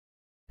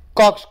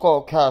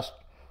2Kcast.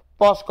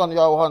 Paskan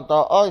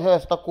jauhantaa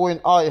aiheesta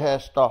kuin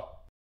aiheesta.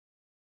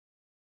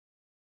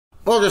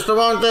 Morjesta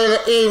vaan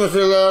teille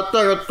ihmisille ja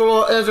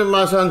tervetuloa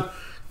ensimmäisen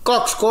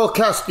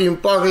 2Kcastin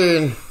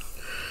pariin.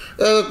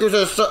 Eli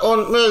kyseessä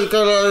on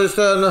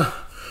meikäläisen,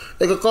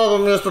 eikä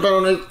kaupamies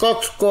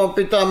 2K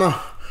pitämä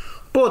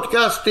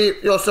podcasti,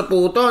 jossa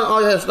puhutaan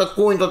aiheesta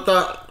kuin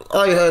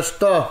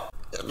aiheesta.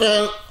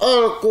 Tähän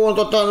alkuun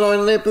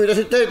niin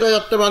pyytäisin teitä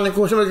jättämään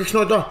niin esimerkiksi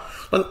noita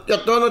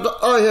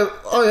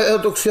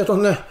aihe-ehdotuksia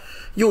tonne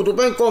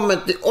YouTuben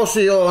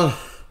kommenttiosioon,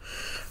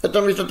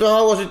 että mistä te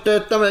haluaisitte,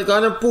 että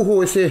meikäinen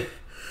puhuisi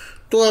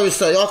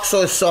tulevissa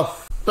jaksoissa.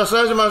 Tässä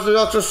ensimmäisessä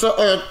jaksossa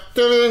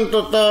ajattelin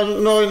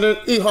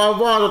ihan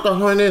vaan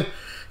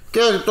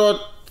kertoa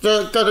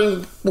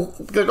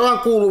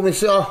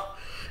kuulumisia,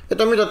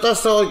 että mitä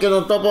tässä oikein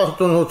on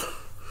tapahtunut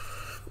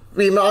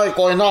viime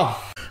aikoina.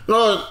 No,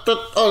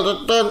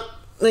 aloitetaan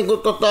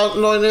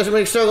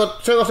esimerkiksi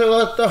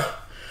sellaisella, että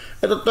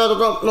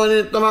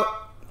tämä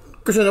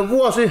kyseinen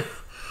vuosi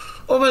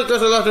on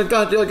meikäläisen lähtenyt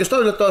käyntiin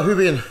oikeastaan yllättävän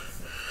hyvin.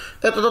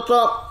 Että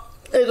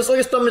ei tässä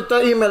oikeastaan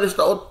mitään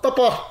ihmeellistä ole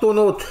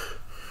tapahtunut.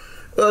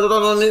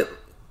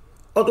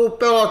 On tullut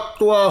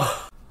pelattua,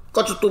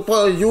 katsottu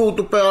paljon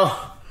YouTubea,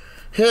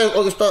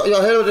 oikeastaan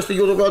ihan helvetisti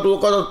YouTubea on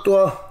tullut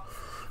katsottua.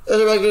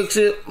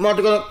 Esimerkiksi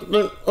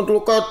on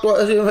tullut katsottua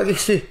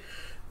esimerkiksi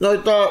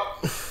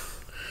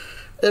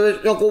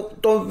jonkun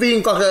ton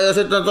Vinkareen ja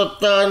sitten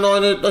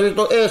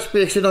ton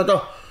Espiksi noita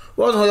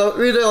vanhoja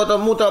videoita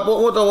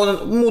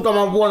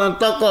muutaman vuoden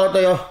takaa,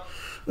 ja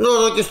ne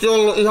on oikeesti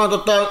ollut ihan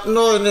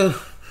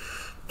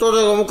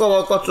todella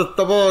mukavaa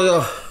katsottavaa,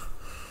 ja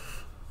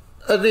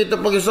niitä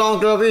pakissa on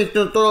kyllä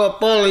viihtynyt todella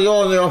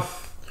paljon,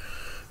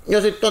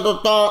 ja sitten on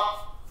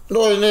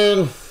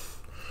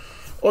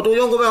tullut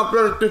jonkun verran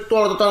pyöritty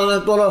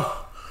tuolla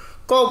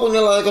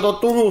kaupungilla eikä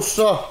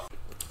Turussa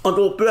on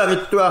tullut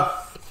pyörittyä.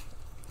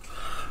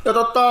 Ja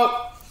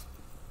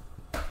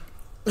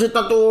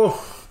sitten on tullut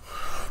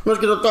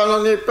myöskin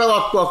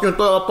pelattuakin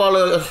todella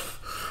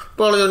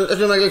paljon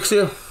esimerkiksi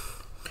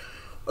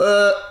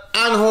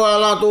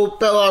NHL on tullut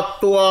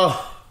pelattua,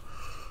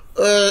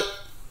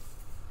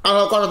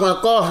 NHL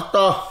 22,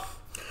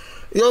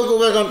 jonkun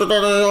verran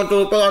on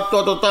tullut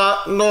pelattua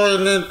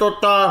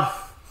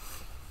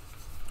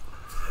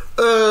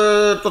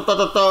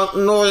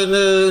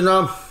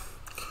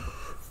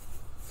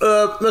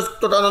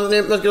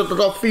myöskin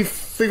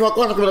FIFA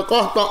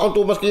 22 on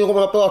tullut myöskin jonkun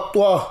verran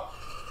pelattua.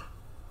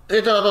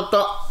 Sitten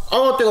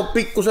aloittelu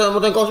pikkusen,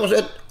 mutta en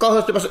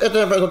kauheasti päässyt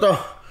eteenpäin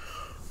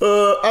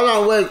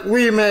Alan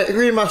Wake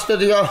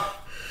Remastered, ja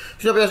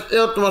sitä pitäisi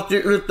ehdottomasti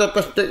yrittää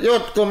päästä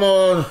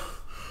jatkamaan.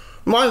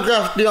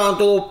 Minecraftia on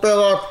tullut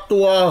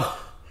pelattua.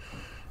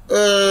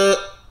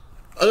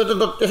 Ja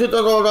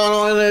sitten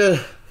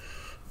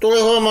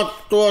tuli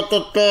hommattua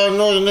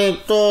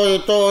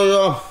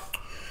ja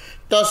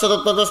tässä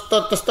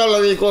tällä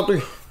viikolla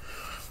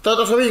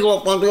tuossa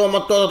viikonloppuna tuli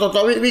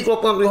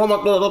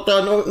hommattua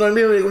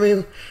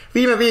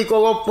viime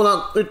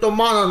viikonloppuna, nyt on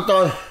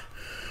maanantai,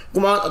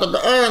 kun mä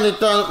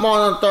äänitän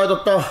maanantai,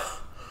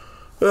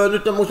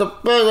 nyt en muista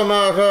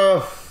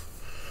päivämäärää,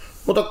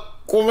 mutta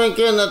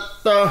kumminkin,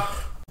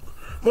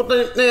 mutta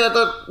niin,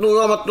 että tuli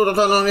hommattua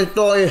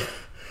toi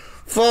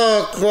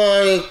Far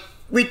Cry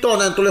 5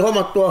 tuli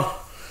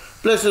hommattua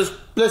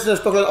PlayStation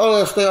Storen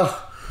alesta, ja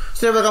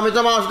sen verran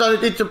mitä mä oon sitä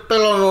nyt itse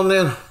pelannut,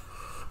 niin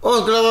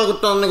on kyllä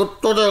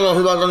vaikuttanut todella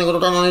hyvältä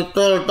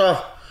tuolta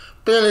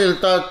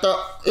peliltä, että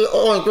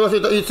olen kyllä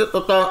siitä itse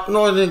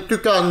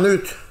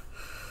tykännyt,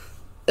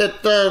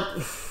 että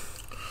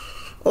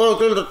on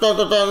kyllä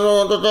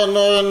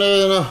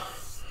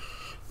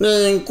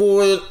niin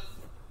kuin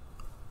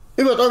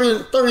hyvä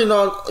tarina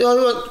on, ja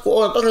hyvä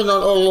kun on tarina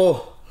on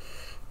ollut,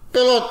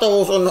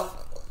 pelattavuus on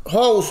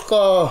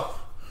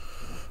hauskaa,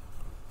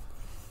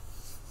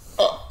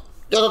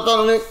 ja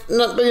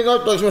pelin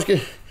näyttäisi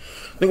myöskin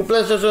niinku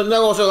PlayStation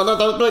 4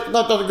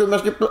 näyttää kyllä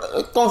myöskin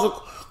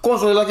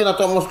konsolillakin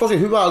näyttää tosi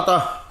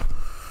hyvältä,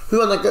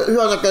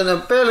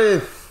 hyvänäköinen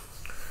peli,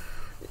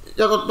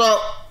 ja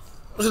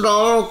sitä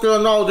on ollut kyllä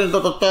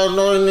nautinto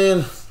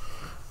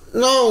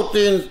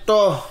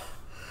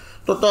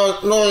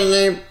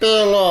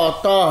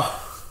pelata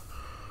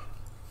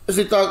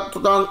sitä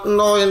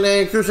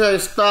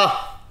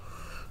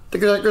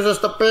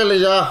kyseistä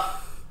peliä,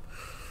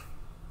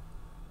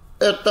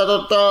 että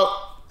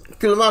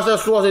kyllä mä sen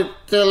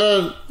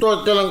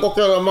suosittelen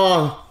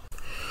kokeilemaan.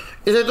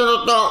 Ja sitten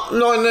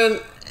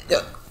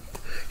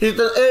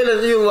sitten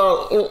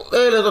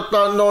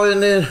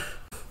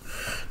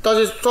tai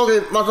siis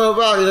sori, mä sanon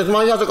väärin, että mä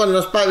oon ihan sekaisin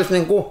näissä päivissä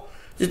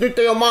siis nyt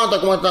ei oo maanantai,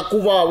 kun mä tätä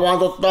kuvaa, vaan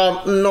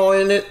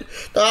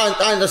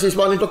ääntä siis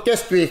vaan nyt on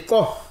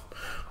keskiviikko.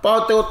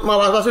 Pahoittelut, mä oon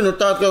vähän väsynyt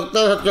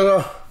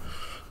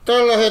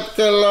tällä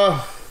hetkellä.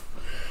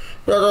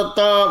 Ja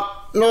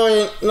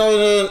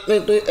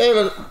niin tuli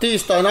eilen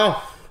tiistaina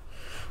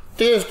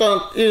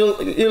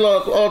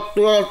illalla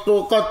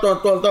alettu katsoa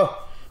tuolta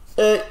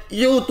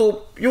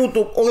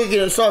YouTube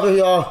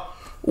Origin-sarjaa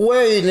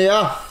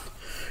Wayneä,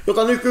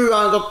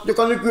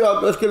 joka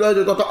nykyään myöskin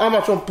löytyy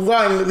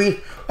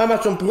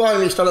Amazon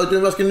Primeista löytyy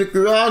myöskin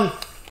nykyään.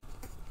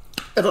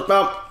 Ja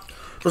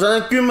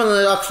tosiaan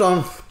 10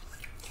 jakson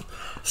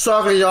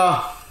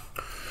sarja.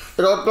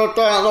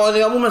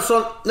 Ja mun mielestä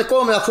on ne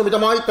 3 jaksoa, mitä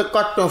mä oon itse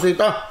katsonut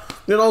siitä,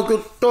 niin on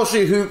kyllä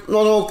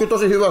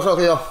tosi hyvä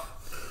sarja.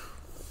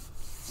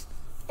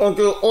 On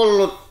kyllä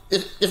ollut.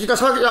 Ja sitä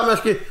sarjaa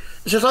myöskin,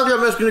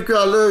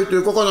 nykyään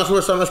löytyy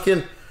kokonaisuudessaan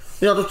myöskin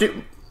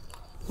niin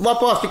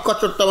vapaasti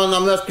katsottavana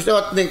myöskin se,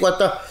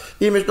 että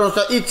ihmiset on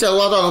sitä itse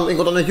ladannut niin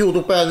tuonne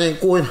YouTubeen niin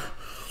kuin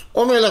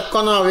omille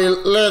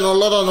kanaville on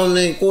ladannut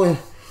niin kuin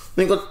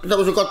sitä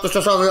kun katsoo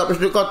sitä sarjaa,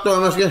 pystyy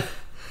katsomaan myöskin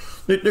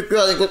nyt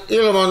nykyään niin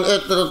ilman,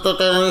 että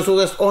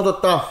on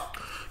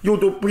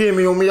YouTube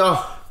Premiumia.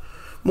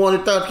 Mulla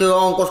nyt tällä hetkellä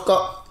on,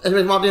 koska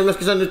esimerkiksi mä otin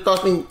myöskin sen nyt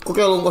taas niin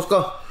kokeiluun,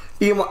 koska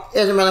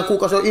ensimmäinen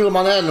kuukausi on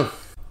ilmanen.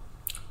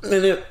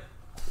 Niin,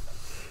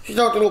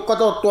 sitä on tullut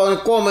katsottua niin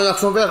 3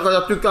 jakson verran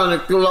ja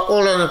tykännyt kyllä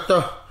olen,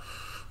 että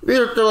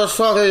viihdyttävä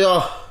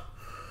sarja.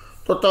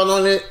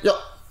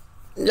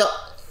 Ja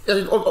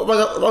sit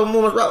on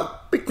mun mielestä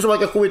pikkusen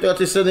vaikea kuvitella, että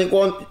siis se niin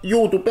on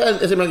YouTuben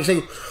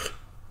esimerkiksi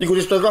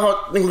siis toi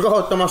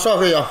rahoittama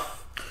sarja.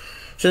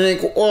 Se niin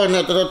on,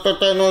 että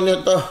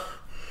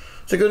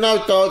se kyllä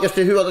näyttää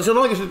oikeasti hyvältä. Se on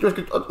oikeasti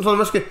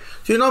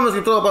siinä on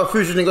myöskin todella paljon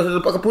fyysistä,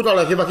 niin aika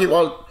brutaaliakin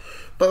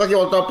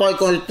väkivaltaa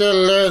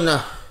paikoitellen.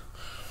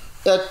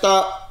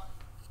 Että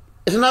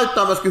se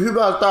näyttää myöskin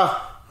hyvältä.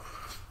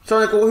 Se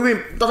on niin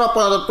hyvin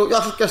tasapainotettu.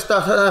 Jaksot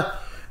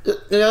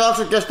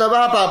kestää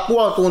vähänpää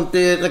puoli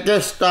tuntia. Ne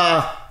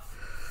kestää.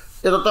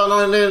 Ja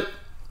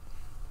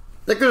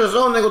ja kyllä se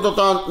on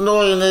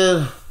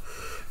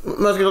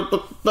myöskin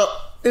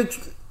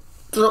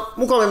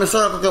mukavimmista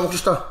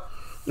sarjakokemuksista,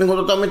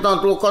 mitä on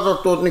tullut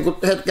katsottua,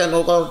 hetken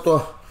tullut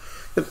katsottua.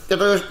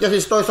 Ja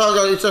siis toi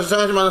sarja itse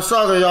asiassa ensimmäinen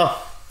sarja,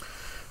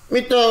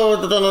 mitä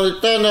on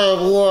tänä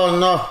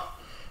vuonna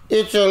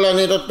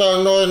itselläni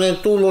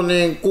tullut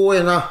niin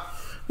kuin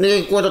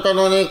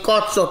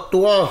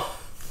katsottua.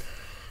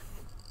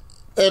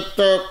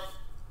 Että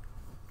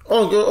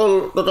on kyllä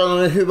ollut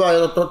hyvä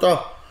ja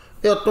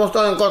ehdottomasti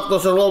aina katsoa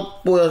se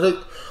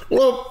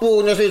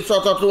loppuun ja siitä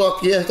saattaa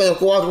tullakin ehkä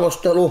joku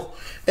arvostelu.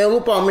 Ei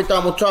lupaa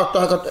mitään, mutta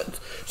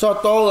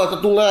saattaa olla, että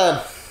tulee.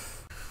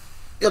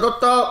 Ja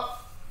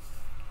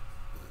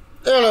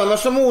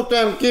elämässä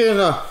muutenkin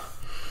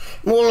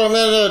mulla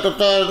menee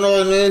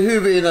niin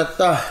hyvin,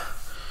 että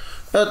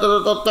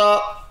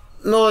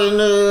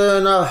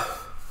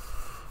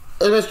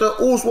esimerkiksi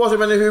uusi vuosi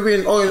meni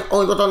hyvin,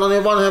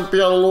 olin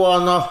vanhempien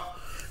luona.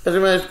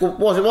 Esimerkiksi kun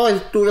vuosi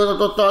vaihtuu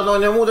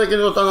ja muutenkin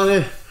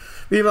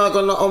viime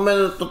aikoina on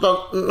mennyt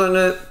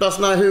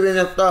tässä näin hyvin,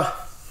 että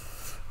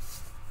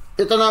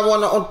ja tänä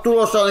vuonna on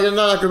tulossa ainakin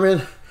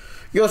näkymin,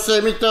 jos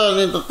ei mitään,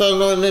 niin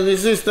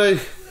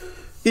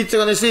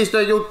itselläni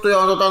siistejä juttuja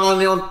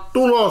on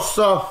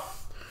tulossa.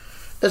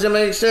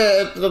 Esimerkiksi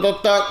se, että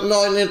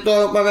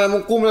mä menen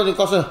mun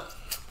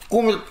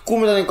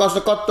kummitänin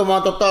kanssa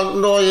katsomaan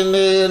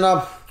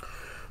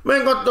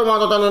menen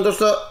katsomaan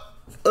tuossa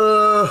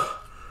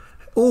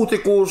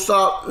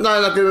huhtikuussa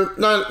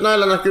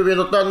näillä näkyviin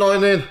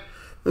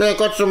menen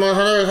katsomaan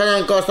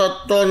hänen kanssaan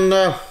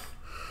tonne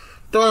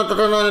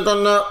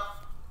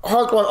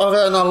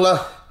Hardware-areenalle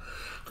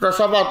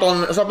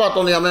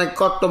Sabatonia menen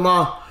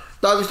katsomaan.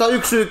 Tää oikeastaan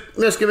yksi syy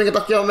myöskin, minkä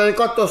takia menin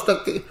kattoo sitä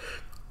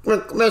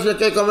meidän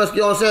keikkaa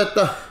myöskin on se,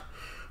 että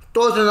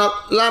toisena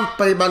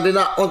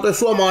lämpäribändinä on toi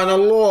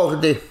suomalainen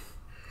Lordi.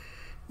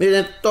 Niin niin,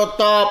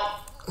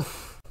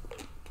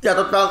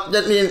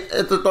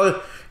 että toi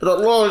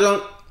Lordi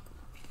on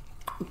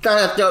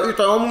tällä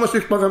hetkellä on mun mielestä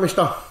yksi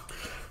paremmista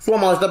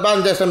suomalaisista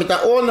bändeistä mitä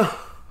on.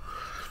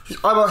 Siis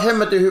aivan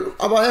hemmetin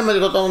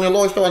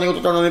loistava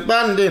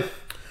bändi.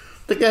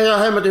 Tekee ihan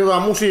hemmetin hyvää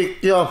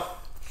musiikkia.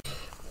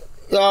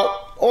 Ja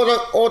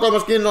ootan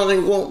myöskin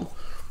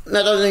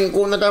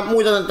näitä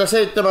muita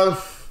seitsemän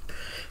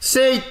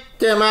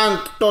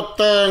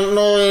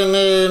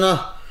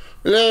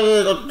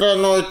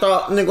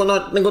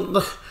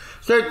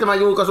seitsemän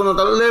julkaisun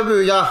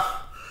levyjä.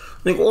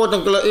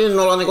 Ootan kyllä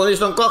innolla,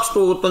 niistä on 2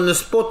 tullut tonne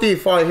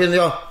Spotifyhin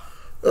ja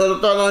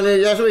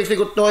esimerkiksi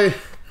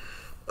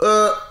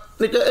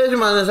niiden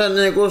ensimmäinen sen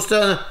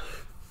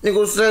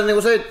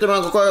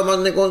 7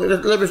 kokoelman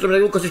levystä, mitä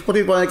julkaisi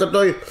Spotify,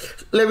 toi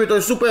levy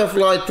toi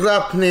Superfly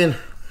Trap, niin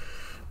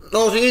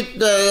nousi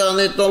itse ja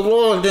niitä on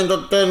Lordin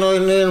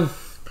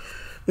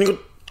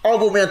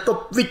albumien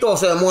top 5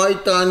 mua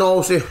itseäni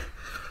nousi.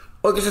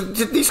 Oikeesti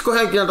se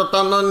diskohenkinen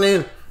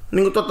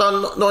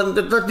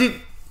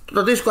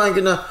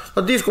diskohenkinen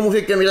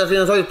diskomusiikkia mitä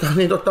siinä soittaa,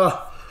 niin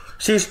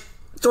siis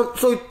se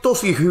oli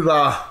tosi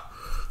hyvää.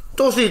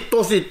 Tosi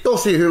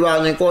hyvää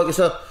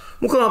oikeesti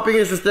mukana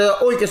piristystä ja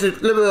oikeesti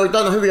levy oli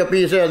aina hyviä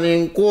biisejä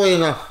niin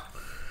kuin. Ja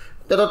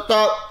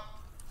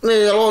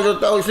niin ja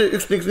Lordi olisi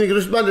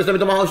yksi bändistä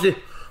mitä mä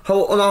olisin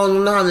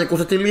halunnut nähdä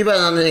se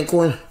livenä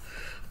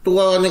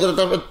tuolla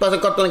että pääsen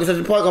katsomaan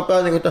sen paikan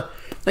päälle että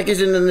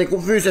näkisin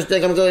fyysisesti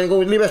eikä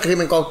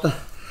livestreamin kautta.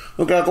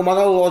 kun mä oon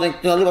ollut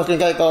Liveslin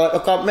keikalla,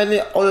 joka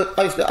meni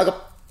oikeasti aika,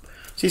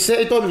 siis se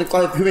ei toiminut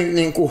kauhean hyvin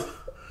niinku,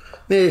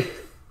 niin,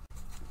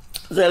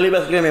 se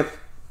Liveslin,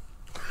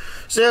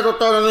 se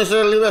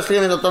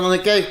Liveslin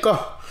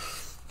keikka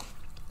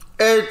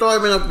ei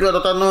toiminut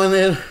kyllä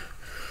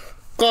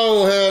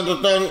kauhean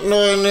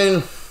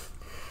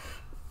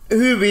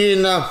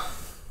hyvin.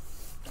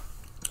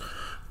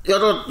 Ja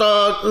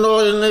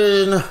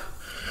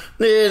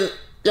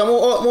ja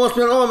mulla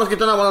on olemassakin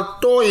tänä vuonna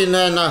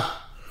toinen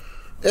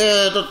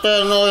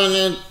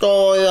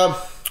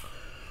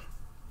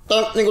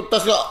niinku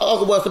tässä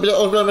alkuvuodesta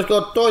olisi myöskin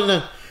olla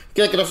toinen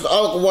keikka tässä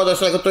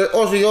alkuvuodessa, eikä toi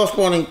Osi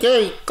Osbornin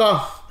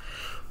keikka.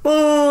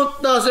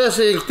 Mutta se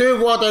siirtyy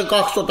vuoteen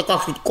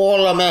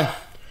 2023.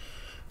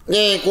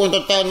 Niin kuin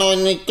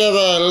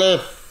keväälle.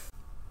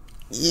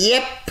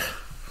 Jep.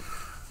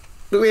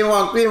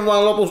 Viime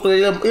vuonna lopussa tuli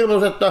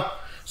ilmoitus, että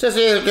se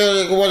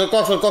siirtyy vuoteen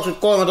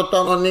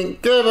 2023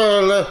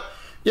 keväälle.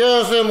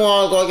 Ja se mua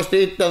alkoi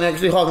oikeesti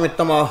itseäni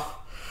harmittamaan.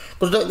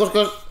 Koska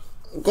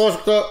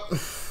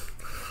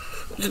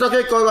sitä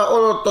keikkaa on hyvä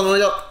odottanut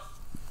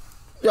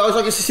ja olisi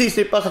oikeesti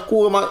siistiä päästä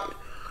kuulemaan.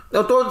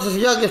 Ja toivottavasti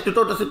se järjestyy,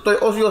 toivottavasti toi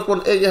Osi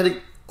Osborn ei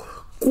ehdi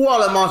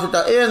kuolemaan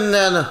sitä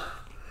ennen.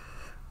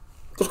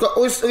 Koska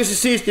olisi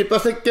siistiä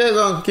päästä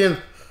kerrankin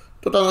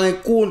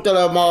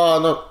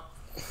kuuntelemaan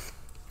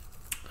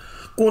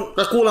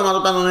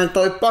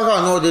toi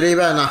Paranoidi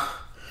livenä.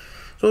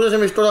 Se on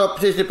esimerkiksi todella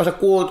siistiä päästä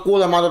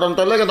kuulemaan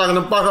toi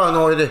legendaarinen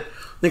Paranoidi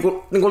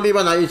niinku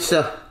livenä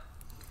itse.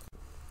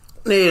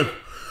 Niin,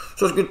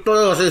 se olisi kyllä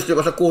todella siistiä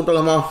päästä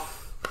kuuntelemaan.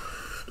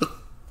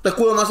 Ja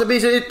kuulemaan se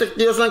biisi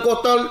itsekin jossain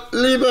kohtaa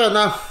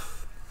livenä.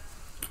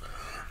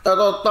 Ja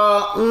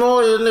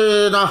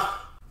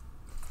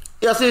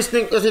ja siis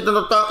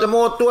ja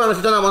mulla on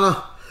tulemassa tänä vuonna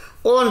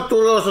on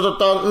tulossa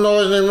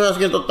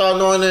myöskin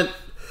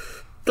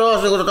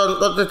taas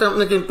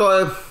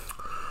toi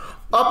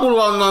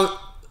Apulannan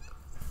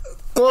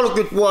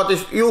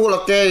 30-vuotis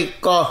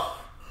juhlakeikka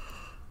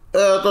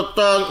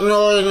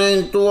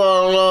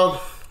tuolla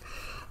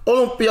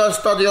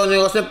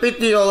Olympiastadionilla. Sen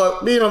piti olla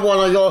viime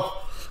vuonna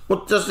jo,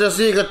 mutta se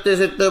siirrettiin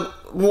sitten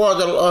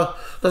vuodella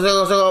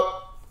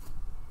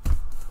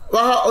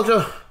vähän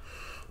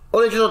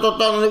oliko se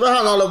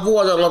vähän alle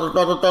vuodella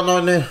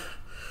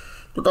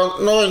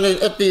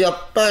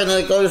eteenpäin,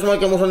 eikä olisi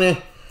oikein musta,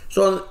 niin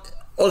se on,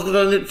 olisiko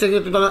se nyt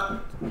sekin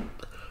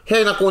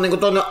heinäkuun niin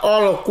tonne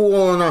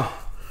alkuun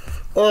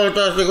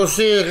oltaisi niin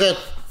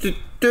siirretty.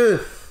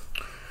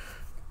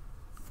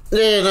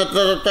 Niin, että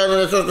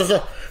se on tässä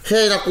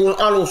heinäkuun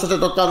alussa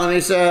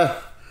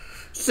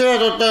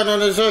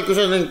se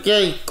kyseinen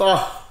keikka.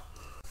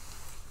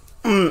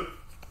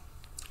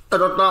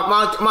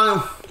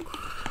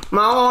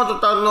 Mä oon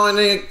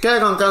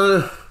keikan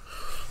käynyt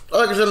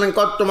aikaisemmin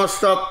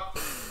katsomassa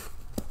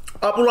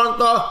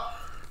Apulantaa.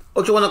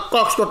 Onko se vuonna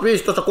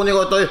 2015, kun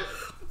toi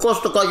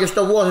Kosto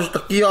kaikista vuosista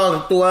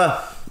kiertue.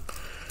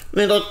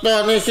 Niin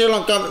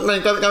silloin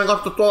kävin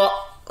katsoa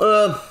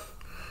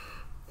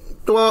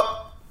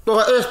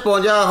tuolla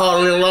Espoon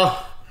jäähallilla.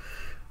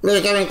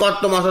 Minä kävin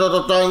katsomassa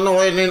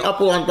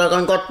Apulantaa,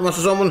 kävin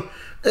katsomassa. Se on mun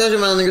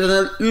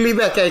ensimmäinen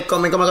live-keikka,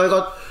 minkä mä kävin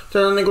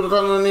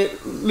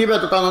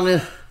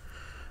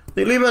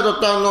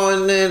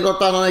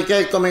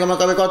keikka, minkä mä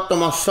kävin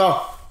katsomassa.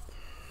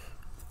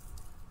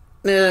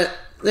 Ne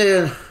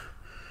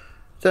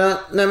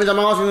mitä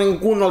mä laskin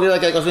kunnon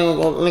live-keikassa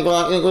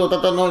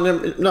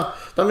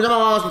mitä mä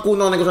laskin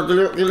kunnon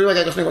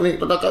live-keikassa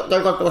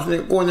kävin katsomassa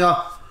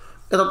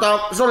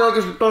se oli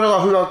oikeesti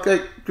todella hyvä,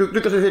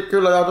 tykkäsin siitä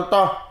kyllä ja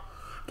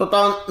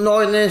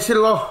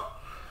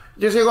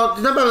silloin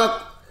sitä päivänä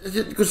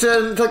kun se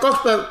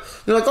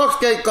oli kaksi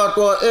keikkaa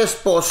tuolla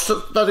Espoossa,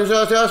 tai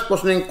se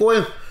Espoossa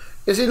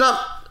ja siinä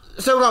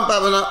seuraavan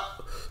päivänä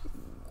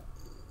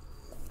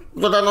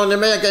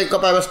meidän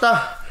keikkapäivästä,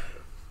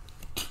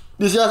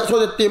 niin siellä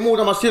soitettiin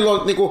muutama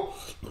silloin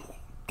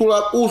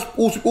tulee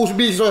uusi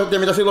biisi soitettiin,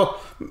 mitä silloin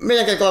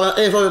meidän keikkapäivänä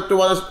ei soitettu,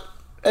 vaan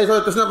ei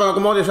soitettu sinä päivänä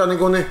kun mä olin siellä,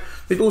 niin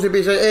niitä uusia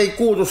biisejä ei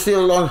kuultu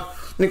silloin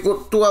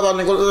tulevan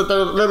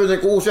levyn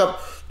uusia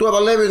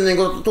tulevan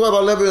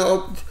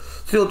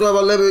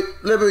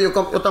levy,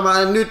 jota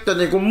mä en nyt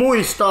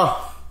muista.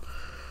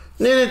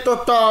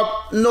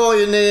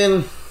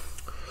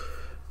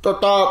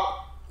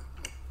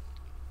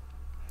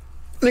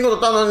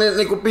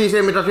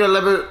 Biisejä, mitä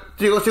siellä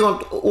silloin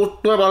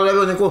tulevan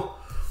levy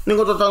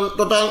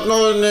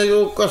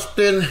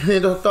julkaistiin,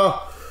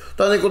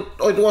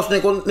 oli tuossa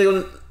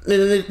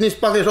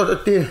niistä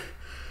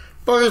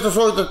parista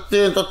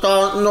soitettiin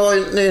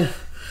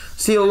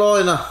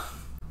silloin.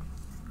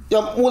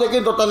 Ja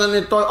muutenkin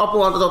toi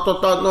Apulanta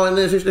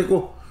siis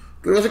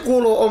kyllä se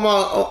kuuluu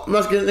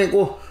myöskin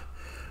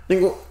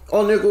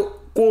on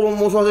kuuluu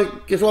mun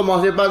suosikki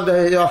suomalaisiin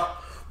bändeihin ja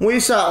mun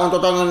isä on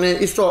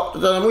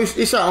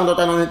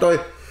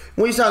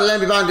mun isän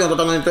lempibändi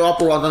on toi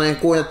Apulanta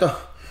että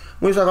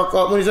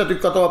mun isä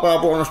tykkää tuolla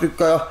Apulannasta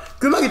tykkää ja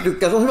kyllä mäkin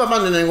tykkään, se on hyvä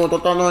bändi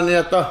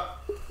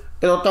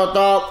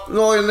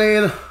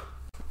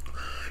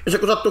ja se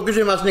kun sattuu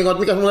kysymään että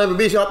mikä on mun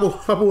lempibiisi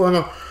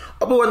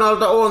apuen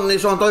alta on, niin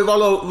se on toi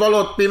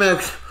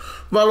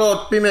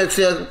valot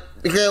pimeäksi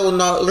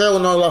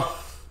reunalla.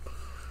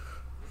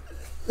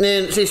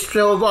 Niin siis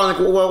se on vaan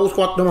niinku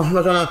uskomattoman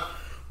mä sanon,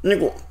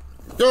 niinku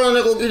se on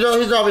niinku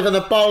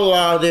hitavisainen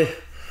pallaadi.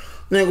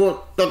 Niinku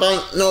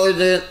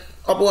niin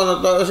apuen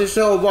alta, ja siis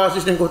se on vaan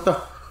siis niinku, että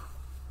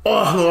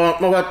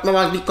mä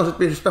vaan tikkasit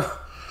pistää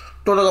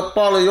todella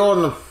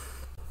paljon.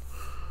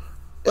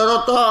 Ja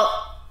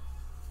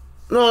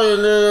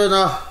noin niin,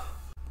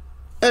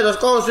 ei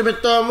tässä kausi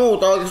mitään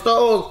muuta oikeastaan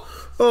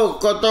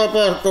olekaan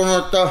tapahtunut,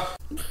 että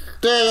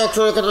tämä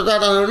jakso, joka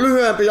tätä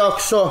lyhyempi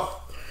jakso,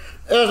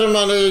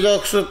 ensimmäinen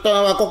jakso,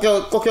 tämä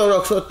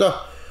kokeilujakso, että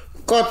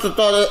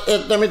katsotaan,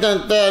 että miten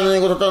tää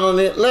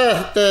niin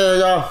lähtee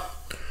ja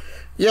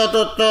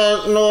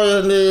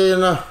noin niin,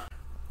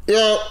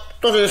 ja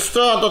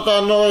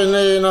tosissaan noin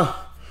niin,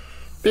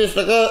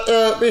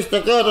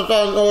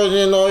 pistäkää noin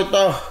niin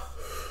noita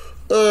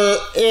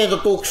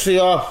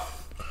ehdotuksia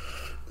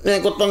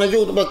niinku tonne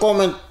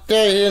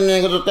YouTube-kommentteihin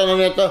niinku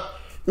niin, että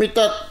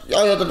mitä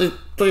ajateltiin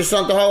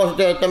tosissaan te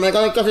haluaisitte, että me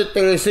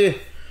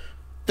käsittelisi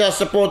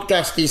tässä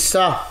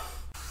podcastissa.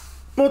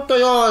 Mutta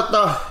joo,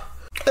 että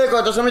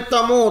eikä tässä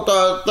mitään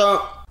muuta, että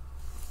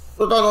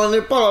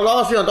niin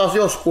palaillaan asiaan taas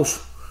joskus.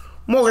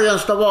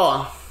 Morjesta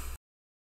vaan!